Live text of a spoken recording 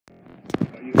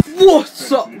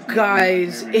What's up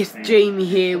guys, it's Jamie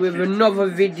here with another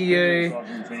video.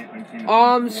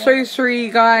 I'm so sorry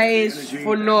guys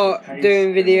for not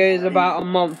doing videos about a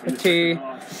month or two.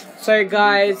 So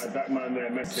guys,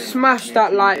 smash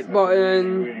that like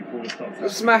button,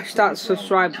 smash that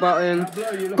subscribe button,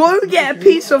 go get a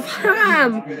piece of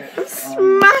ham,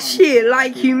 smash it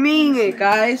like you mean it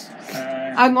guys.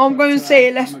 And I'm going to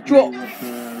say let's drop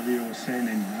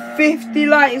 50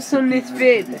 likes on this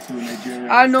vid,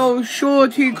 and I'm sure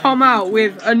to come out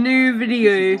with a new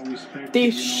video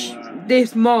this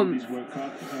month.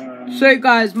 So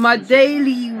guys, my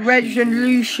daily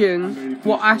resolution,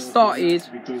 what I started,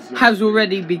 has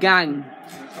already begun.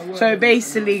 So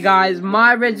basically guys,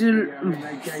 my resolution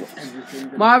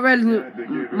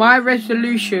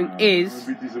is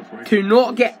to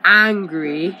not get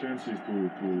angry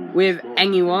with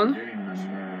anyone.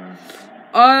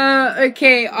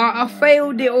 Okay, I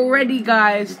failed it already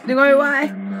guys. Do you know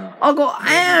why? I got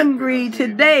angry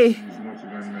today.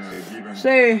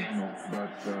 So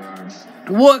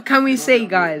what can we say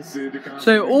guys?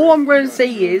 So all I'm going to say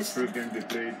is,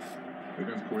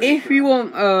 if you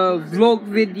want a vlog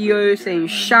video saying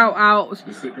shout outs,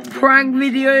 prank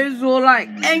videos, or like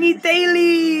any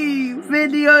daily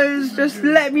videos, just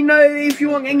let me know. If you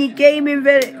want any gaming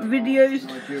videos,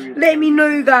 let me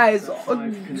know guys.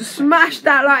 Smash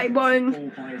that like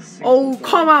button. I'll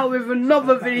come out with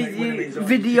another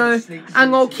video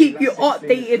and I'll keep you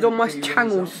updated on my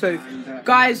channel. So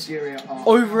guys,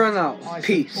 over and out.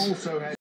 Peace.